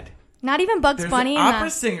God. Not even Bugs There's Bunny. an in opera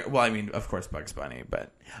that. singer. Well, I mean, of course, Bugs Bunny,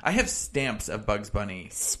 but I have stamps of Bugs Bunny.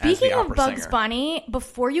 as Speaking the of opera Bugs singer. Bunny,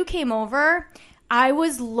 before you came over, I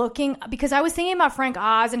was looking because I was thinking about Frank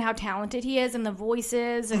Oz and how talented he is and the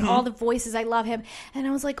voices and all the voices. I love him. And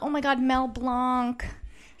I was like, oh my God, Mel Blanc.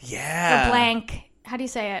 Yeah. Or Blanc. How do you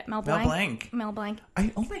say it? Mel Blanc? Blanc. Mel Blanc.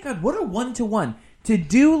 Oh my God, what a 1-to-1 to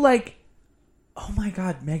do like. Oh my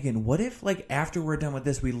God, Megan, what if like after we're done with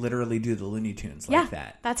this, we literally do the Looney Tunes like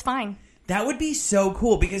that? That's fine. That would be so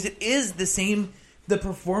cool because it is the same, the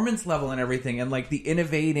performance level and everything and like the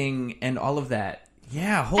innovating and all of that.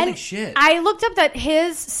 Yeah, holy And shit. I looked up that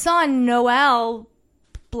his son, Noel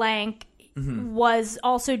Blanc, was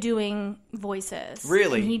also doing voices.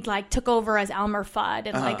 Really? And he like took over as Elmer Fudd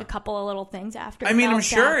and like a couple of little things after. I mean, I'm Mel's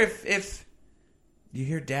sure death. if you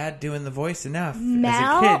hear Dad doing the voice enough as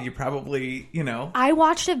Mel? a kid, you probably, I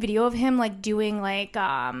watched a video of him like doing like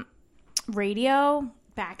radio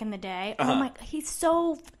back in the day. Oh my, he's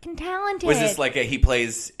so fucking talented. Was this like he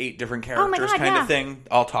plays 8 different characters God, kind yeah. of thing,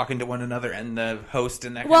 all talking to one another and the host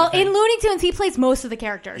and that well, kind of thing? in Looney Tunes, he plays most of the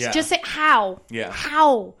characters. Yeah. Just say how. Yeah.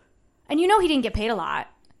 How. And he didn't get paid a lot.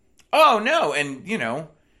 Oh, no, and,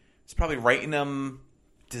 He's probably writing them,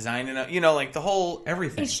 designing them, you know, like the whole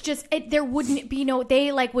everything. It's just there wouldn't be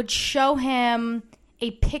they like would show him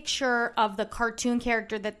a picture of the cartoon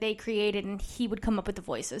character that they created, and he would come up with the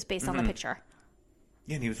voices based on the picture.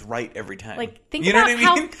 Yeah, and he was right every time. Like, think you about know what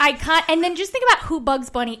I mean? how and then just think about who Bugs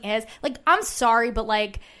Bunny is. Like, I'm sorry, but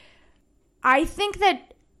like, I think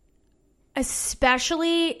that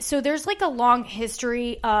especially, so there's like a long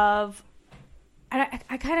history of, I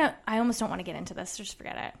almost don't want to get into this. Just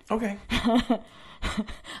forget it. Okay.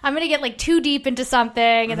 I'm going to get like too deep into something,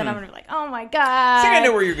 and then I'm going to be like, oh my God. I think I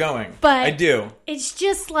know where you're going. But I do. It's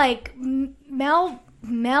just like Mel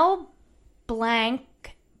Blanc.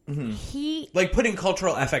 He like putting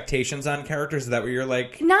cultural affectations on characters. Is that what you're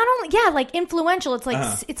like? Not only like influential. It's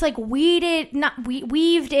like it's like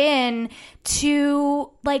weaved in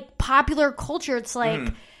to like popular culture. It's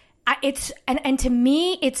like it's and to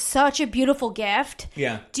me it's such a beautiful gift.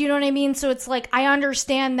 Yeah. Do you know what I mean? So it's like I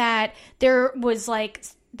understand that there was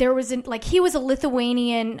he was a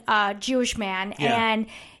Lithuanian Jewish man, and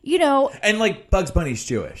you know, and like Bugs Bunny's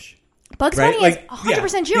Jewish. Bugs right? Bunny Like,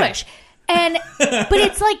 is 100% Jewish. Yeah. And but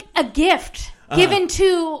it's like a gift given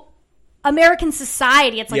to American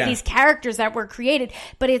society. It's like these characters that were created,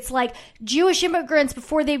 but it's like Jewish immigrants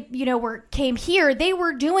before they, came here. They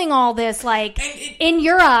were doing all this like in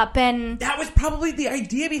Europe, and that was probably the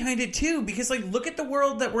idea behind it too. Because like, look at the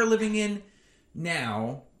world that we're living in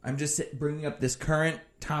now. I'm just bringing up this current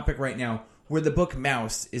topic right now, where the book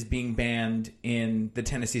Mouse is being banned in the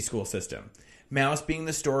Tennessee school system. Mouse being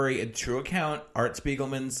the story, a true account, Art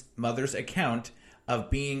Spiegelman's mother's account of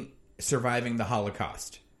surviving the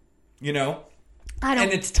Holocaust. You know?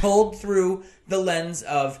 And it's told through the lens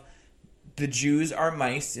of the Jews are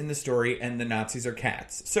mice in the story and the Nazis are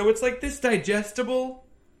cats. So it's like this digestible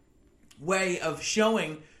way of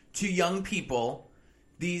showing to young people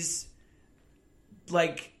these,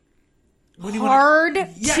 like, hard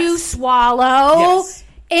to swallow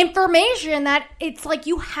information that it's like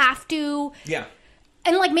you have to. Yeah.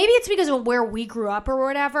 And like maybe it's because of where we grew up or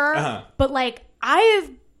whatever. But like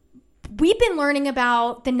we've been learning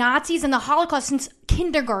about the Nazis and the Holocaust since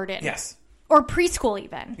kindergarten. Yes. Or preschool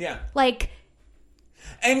even. Yeah. Like,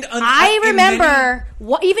 and I remember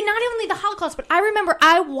even not only the Holocaust, but I remember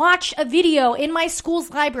I watched a video in my school's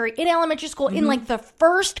library in elementary school in like the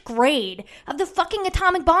first grade of the fucking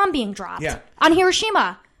atomic bomb being dropped on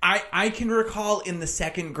Hiroshima. I can recall in the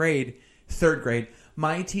third grade,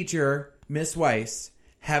 my teacher, Miss Weiss,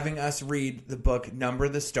 having us read the book Number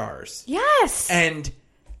the Stars. Yes. And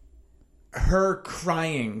her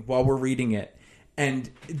crying while we're reading it and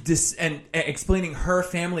explaining her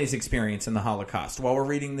family's experience in the Holocaust while we're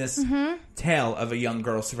reading this tale of a young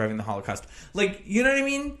girl surviving the Holocaust. Like, you know what I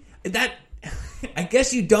mean? That I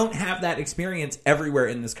guess you don't have that experience everywhere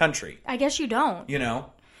in this country. I guess you don't. You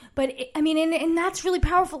know? But, and that's really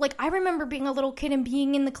powerful. Like, I remember being a little kid and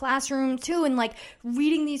being in the classroom, too, and, like,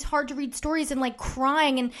 reading these hard-to-read stories and, like,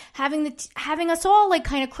 crying and having us all, like,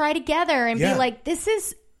 kind of cry together and be like, this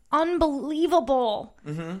is unbelievable.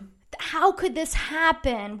 How could this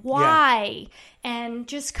happen? Why? And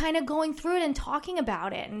just kind of going through it and talking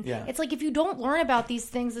about it. And it's like, if you don't learn about these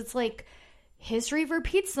things, it's like history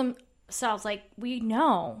repeats themselves. Like, we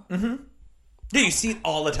know. Yeah, you see it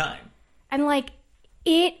all the time. And, like,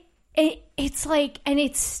 it's like, and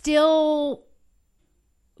it's still,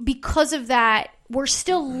 because of that, we're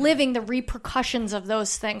still living the repercussions of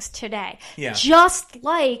those things today. Yeah. Just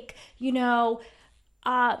like,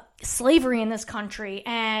 slavery in this country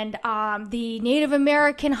and the Native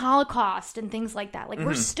American Holocaust and things like that. Like,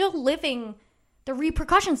 we're still living the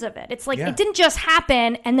repercussions of it. It's like, it didn't just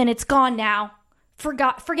happen and then it's gone now.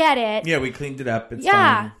 Forget it. Yeah, we cleaned it up. It's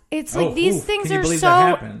fine. It's like these things can you are believe so.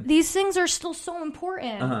 that happened? These things are still so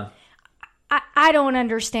important. I don't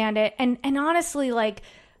understand it, and honestly, like,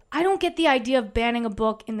 I don't get the idea of banning a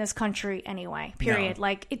book in this country anyway. Period. No.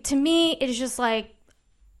 Like, to me, it's just like,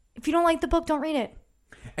 if you don't like the book, don't read it.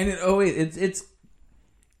 And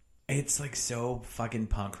it's like so fucking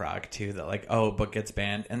punk rock too that like, oh, a book gets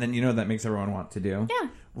banned, and then that makes everyone want to do. Yeah.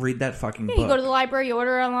 Read that fucking book. You go to the library, you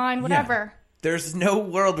order it online, whatever. There's no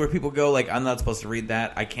world where people go like, I'm not supposed to read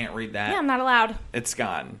that. I can't read that. Yeah, I'm not allowed. It's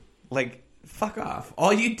gone. Like, fuck off.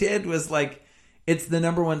 All you did was like, it's the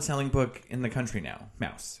number one selling book in the country now.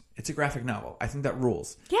 Mouse. It's a graphic novel. I think that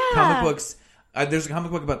rules. Yeah. Comic books. There's a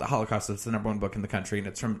comic book about the Holocaust that's the number one book in the country, and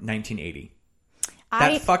it's from 1980.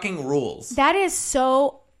 That fucking rules. That is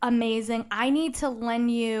so amazing. I need to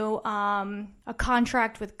lend you A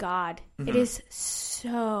Contract with God. It is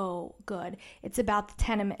so good. It's about the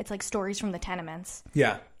tenement. It's like stories from the tenements.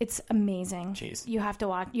 Yeah. It's amazing. Jeez. You have to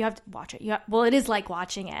watch. You have to watch it. Well, it is like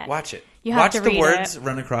watching it. Watch it. You have Watch to the read words it.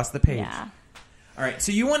 run across the page. Yeah. All right,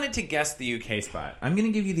 so you wanted to guess the UK spot. I'm going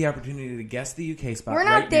to give you the opportunity to guess the UK spot. We're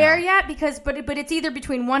not right there now. yet because, but it's either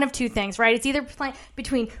between one of two things, right? It's either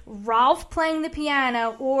between Ralph playing the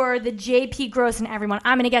piano or the JP Gross and Everyone.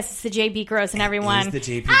 I'm going to guess it's the JP Gross and Everyone. It is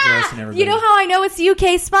the JP Gross and Everybody. You know how I know it's the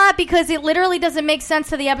UK spot? Because it literally doesn't make sense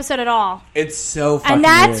to the episode at all. It's so fucking And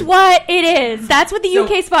that's weird. what it is. That's what the So-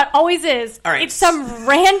 UK spot always is. All right. It's some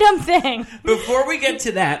random thing. Before we get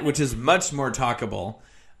to that, which is much more talkable,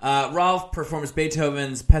 Rolf performs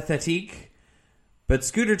Beethoven's Pathétique, but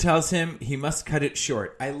Scooter tells him he must cut it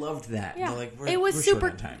short. I loved that. Yeah, They're like, it was we're super.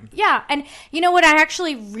 short on time. Yeah, and you know what? I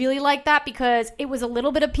actually really liked that because it was a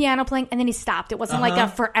little bit of piano playing, and then he stopped. It wasn't like a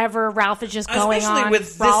forever. Ralph is just going Especially on.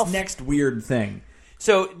 with Ralph. This next weird thing.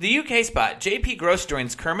 So, the UK spot, JP Gross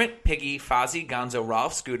joins Kermit, Piggy, Fozzie, Gonzo,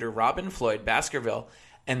 Rolf, Scooter, Robin, Floyd, Baskerville,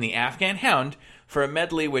 and the Afghan Hound for a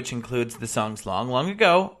medley which includes the songs Long, Long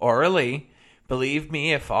Ago, Orally, Believe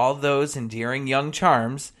Me If All Those Endearing Young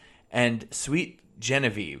Charms, and Sweet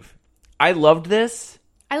Genevieve. I loved this.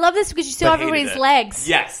 I love this because you saw but hated everybody's it. legs.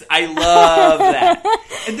 Yes, I love that.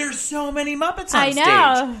 And there's so many Muppets on I stage.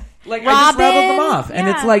 know. Like, I just rattled them Robin, off. And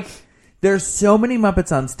yeah. it's like, there's so many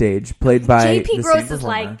Muppets on stage played by JP the Gross same is performer.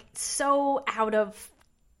 like so out of.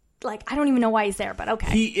 Like, I don't even know why he's there, but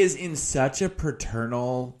okay. He is in such a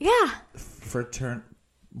paternal... yeah.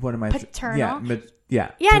 What am I... Paternal?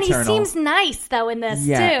 Yeah, Yeah, and he paternal. seems nice, though, in this,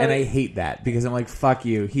 Yeah, too. and I hate that because I'm like, fuck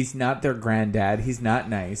you. He's not their granddad. He's not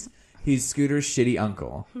nice. He's Scooter's shitty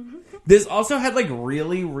uncle. This also had like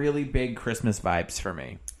really, really big Christmas vibes for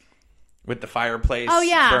me. With the fireplace Oh,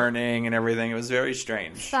 yeah. burning and everything. It was very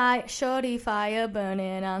strange. Shorty fire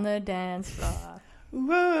burning on the dance floor.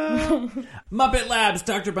 Muppet Labs,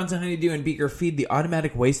 Dr. Bunsen, Honeydew, and Beaker feed the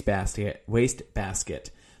automatic waste basket.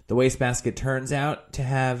 The wastebasket turns out to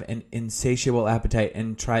have an insatiable appetite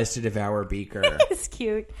and tries to devour Beaker. It's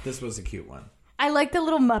cute. This was a cute one. I like the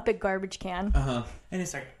little Muppet garbage can. And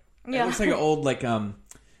it's like Yeah. it looks like an old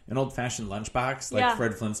an old fashioned lunchbox, like Yeah.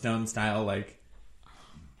 Fred Flintstone style, like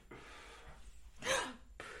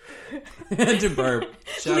to burp.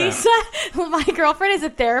 Shut up. Lisa, my girlfriend is a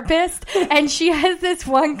therapist, and she has this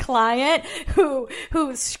one client who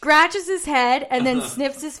scratches his head and then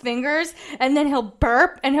sniffs his fingers, and then he'll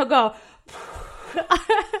burp and he'll go.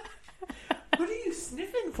 What are you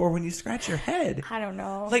sniffing for when you scratch your head? I don't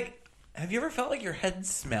know. Like, have you ever felt like your head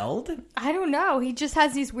smelled? I don't know. He just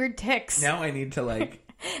has these weird ticks, Now I need to like.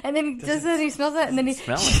 and then he does it. And he smells it, and then he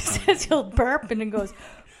smell she anything. says he'll burp, and then goes.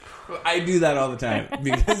 I do that all the time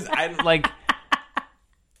because I'm like,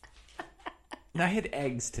 I had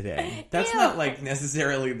eggs today. That's Ew. not like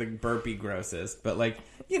necessarily the burpy grossest, but like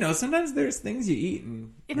sometimes there's things you eat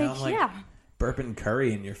and now I'm like yeah. burping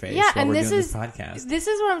curry in your face Yeah, while and we're this doing is this podcast. This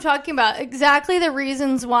is what I'm talking about. Exactly the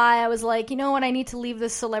reasons why I was like, you know what, I need to leave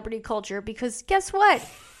this celebrity culture because guess what?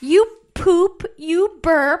 You poop, you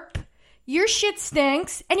burp, your shit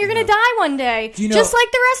stinks, and you're gonna die one day, Do you know- just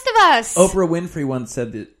like the rest of us. Oprah Winfrey once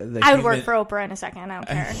said that I would work for Oprah in a second. I don't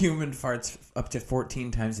a care. human farts up to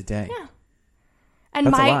 14 times a day. Yeah. And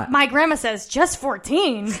That's a lot. my grandma says just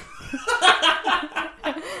 14.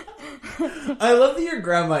 I love that your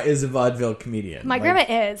grandma is a vaudeville comedian. My Like,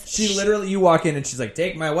 grandma is. She literally, you walk in and she's like,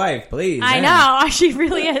 "Take my wife, please." I in." know. She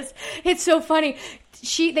really is. It's so funny.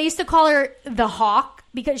 They used to call her the Hawk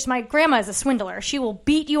because my grandma is a swindler. She will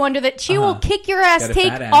beat you under the... She will kick your ass, Got a take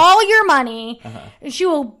fat ass. all your money. She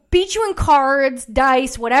will beat you in cards,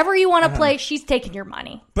 dice, whatever you want to play. She's taking your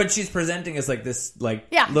money. But she's presenting as like this, like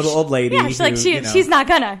Yeah. little old lady. Yeah, she's who, like, she's not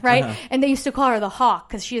gonna, right? Uh-huh. And they used to call her the Hawk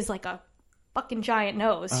because she has like a fucking giant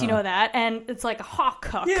nose. You know that? And it's like a hawk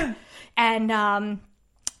hook. Yeah. And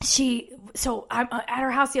so I'm at her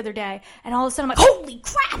house the other day, and all of a sudden I'm like, holy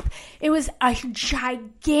crap! It was a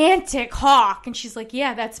gigantic hawk, and she's like,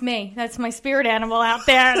 yeah, that's me. That's my spirit animal out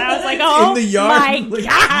there. And I was like, oh In the yard, my like,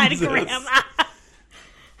 God, Jesus. Grandma.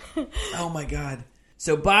 Oh my god.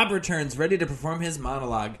 so Bob returns ready to perform his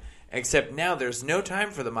monologue. Except now there's no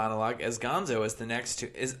time for the monologue as Gonzo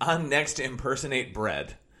is on next to impersonate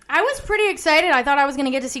Bread. I was pretty excited. I thought I was going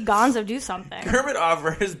to get to see Gonzo do something. Kermit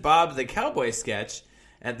offers Bob the cowboy sketch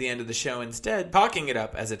at the end of the show instead, talking it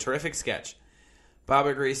up as a terrific sketch. Bob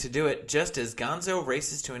agrees to do it just as Gonzo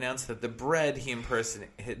races to announce that the bread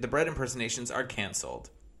impersonations are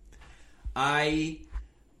canceled.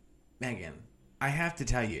 Megan, I have to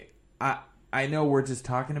tell you, I know we're just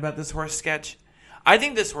talking about this Horse sketch. I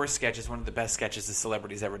think this horse sketch is one of the best sketches the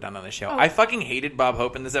celebrity's ever done on the show. I fucking hated Bob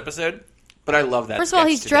Hope in this episode, but I love that. First of all,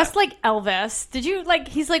 he's dressed like Elvis. Did you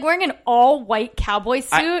he's like wearing an all white cowboy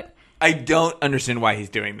suit? I don't understand why he's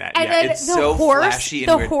doing that. And yeah, then it's so flashy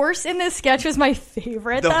and weird. The horse in this sketch was my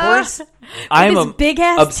favorite. The horse, I'm his big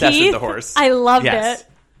ass obsessed teeth. with the horse. I loved it.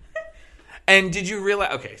 And did you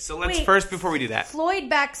realize? Okay, so let's first, before we do that, Floyd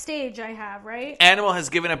backstage. I have right. Animal has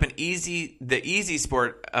given up the easy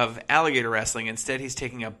sport of alligator wrestling. Instead, he's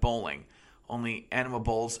taking up bowling. Only Animal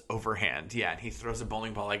bowls overhand. Yeah, and he throws a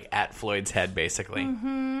bowling ball at Floyd's head, basically.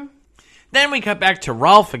 Mm-hmm. Then we cut back to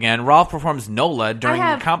Rolf again. Rolf performs Nola. During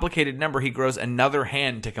the complicated number, he grows another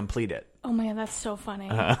hand to complete it. Oh my god, that's so funny.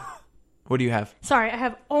 What do you have? Sorry, I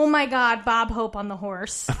have, oh my god, Bob Hope on the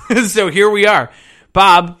horse. So here we are.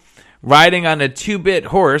 Bob riding on a 2-bit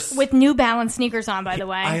horse. With New Balance sneakers on, by the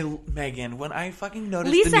way. Megan, when I fucking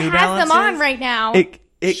noticed Lisa the New has Balances, them on right now.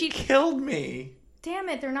 She killed me. Damn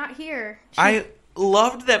it, they're not here. I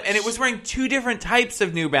loved them, and it was wearing 2 different types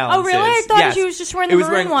of New Balances. Oh, really? I thought she was just wearing the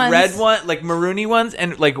maroon ones. It was wearing red one, like maroony ones,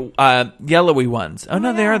 and like yellowy ones. Oh,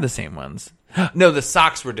 no, they are the same ones. No, the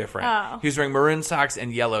socks were different. Oh. He was wearing maroon socks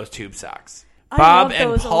and yellow tube socks. I Bob love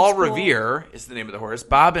and those Paul old school. Revere is the name of the horse.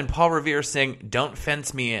 Bob and Paul Revere sing "Don't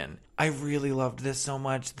Fence Me In." I really loved this so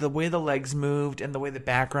much. The way the legs moved and the way the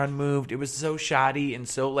background moved, it was so shoddy and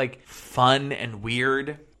so like fun and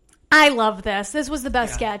weird. I love this. This was the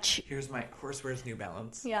best sketch. Here's my horse wears New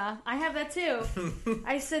Balance. Yeah, I have that too.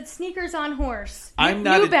 I said sneakers on horse. I'm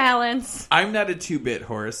not New Balance. I'm not a 2-bit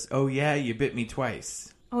horse. Oh yeah, you bit me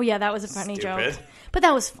twice. Oh yeah, that was a funny Stupid. joke. But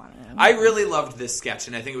that was funny. I really loved this sketch,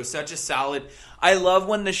 and I think it was such a solid. I love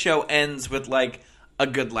when the show ends with like a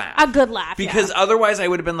good laugh. A good laugh, because otherwise I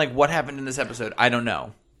would have been like, "What happened in this episode? I don't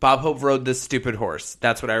know." Bob Hope rode this stupid horse.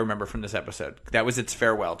 That's what I remember from this episode. That was its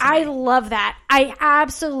farewell to me. I love that. I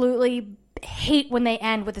absolutely hate when they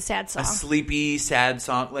end with a sad song. A sleepy, sad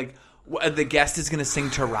song. Like, the guest is going to sing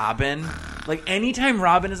to Robin. Like, anytime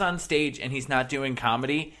Robin is on stage and he's not doing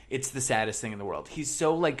comedy, it's the saddest thing in the world. He's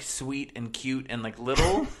so, like, sweet and cute and, like,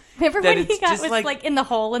 little. Remember when he was, like, in the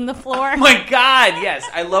hole in the floor? Oh, my God, yes.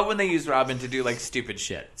 I love when they use Robin to do, like, stupid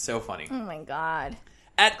shit. So funny. Oh, my God.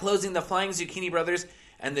 At closing, the Flying Zucchini Brothers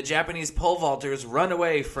and the Japanese pole vaulters run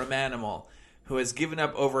away from Animal, who has given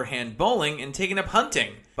up overhand bowling and taken up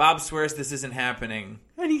hunting. Bob swears this isn't happening.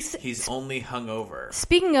 And he's only hungover.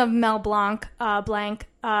 Speaking of Mel Blanc,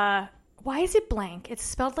 why is it blank? It's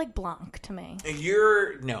spelled like Blanc to me.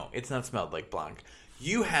 No, it's not spelled like Blanc.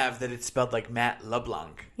 You have that it's spelled like Matt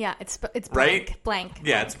LeBlanc. Yeah, it's blank. Right? Blank.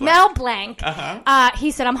 Yeah, it's blank. Mel Blanc.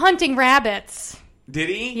 He said, "I'm hunting rabbits." Did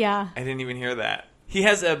he? Yeah. I didn't even hear that. He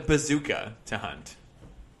has a bazooka to hunt.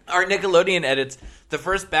 Our Nickelodeon edits, the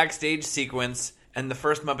first backstage sequence and the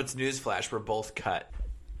first Muppets News Flash were both cut.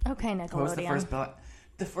 Okay, Nickelodeon. What was the first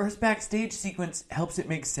The first backstage sequence helps it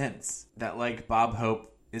make sense that, like, Bob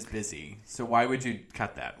Hope is busy. So why would you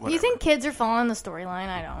cut that? Whatever. You think kids are following the storyline?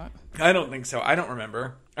 I don't. I don't think so. I don't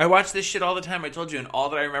remember. I watch this shit all the time. I told you, and all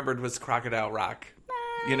that I remembered was Crocodile Rock.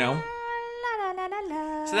 You know?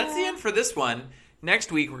 So that's the end for this one.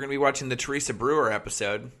 Next week, we're going to be watching the Teresa Brewer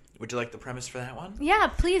episode. Would you like the premise for that one? Yeah,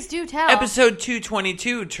 please do tell. Episode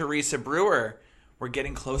 222, Teresa Brewer. We're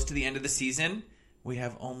getting close to the end of the season. We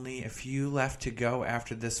have only a few left to go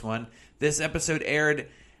after this one. This episode aired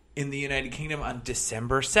in the United Kingdom on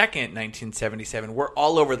December 2nd, 1977. We're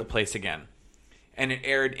all over the place again. And it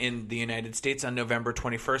aired in the United States on November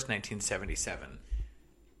 21st, 1977.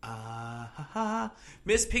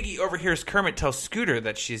 Miss Piggy overhears Kermit tell Scooter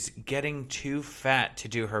that she's getting too fat to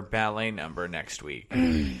do her ballet number next week.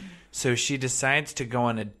 So she decides to go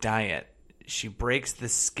on a diet. She breaks the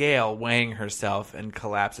scale weighing herself and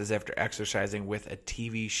collapses after exercising with a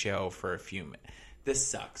TV show for a few minutes. This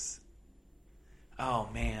sucks. Oh,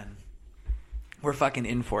 man. We're fucking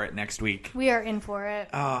in for it next week. We are in for it.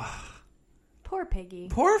 Oh. Poor Piggy.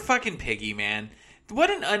 Poor fucking Piggy, man. What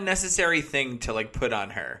an unnecessary thing to, like, put on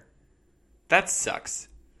her. That sucks.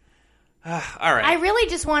 All right. I really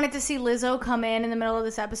just wanted to see Lizzo come in the middle of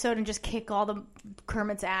this episode and just kick all the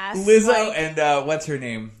Kermit's ass. Lizzo and what's her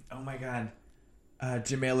name? Oh my god,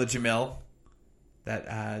 Jamila Jamil.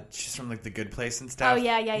 That she's from like The Good Place and stuff. Oh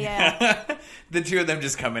yeah. The two of them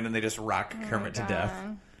just come in and they just rock Kermit to death.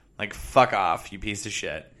 Like, fuck off, you piece of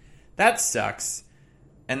shit. That sucks.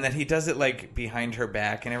 And that he does it like behind her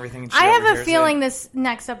back and everything. I have a feeling this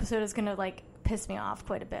next episode is gonna like piss me off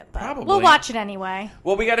quite a bit, but probably. We'll watch it anyway.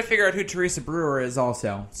 Well, we got to figure out who Teresa Brewer is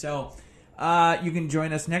also. So you can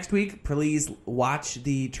join us next week. Please watch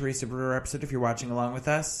the Teresa Brewer episode if you're watching along with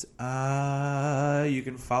us. You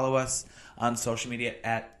can follow us on social media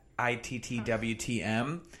at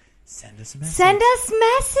ITTWTM. Send us a message. Send us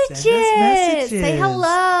messages. Say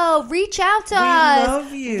hello. Reach out to us. We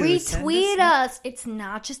love you. Retweet us. It's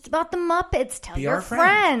not just about the Muppets. Tell Be your our friend.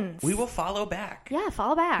 friends. We will follow back. Yeah,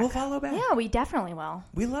 follow back. We'll follow back. Yeah, we definitely will.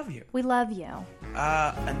 We love you. We love you.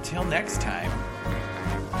 Until next time.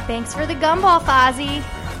 Thanks for the gumball, Fozzie.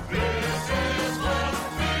 This is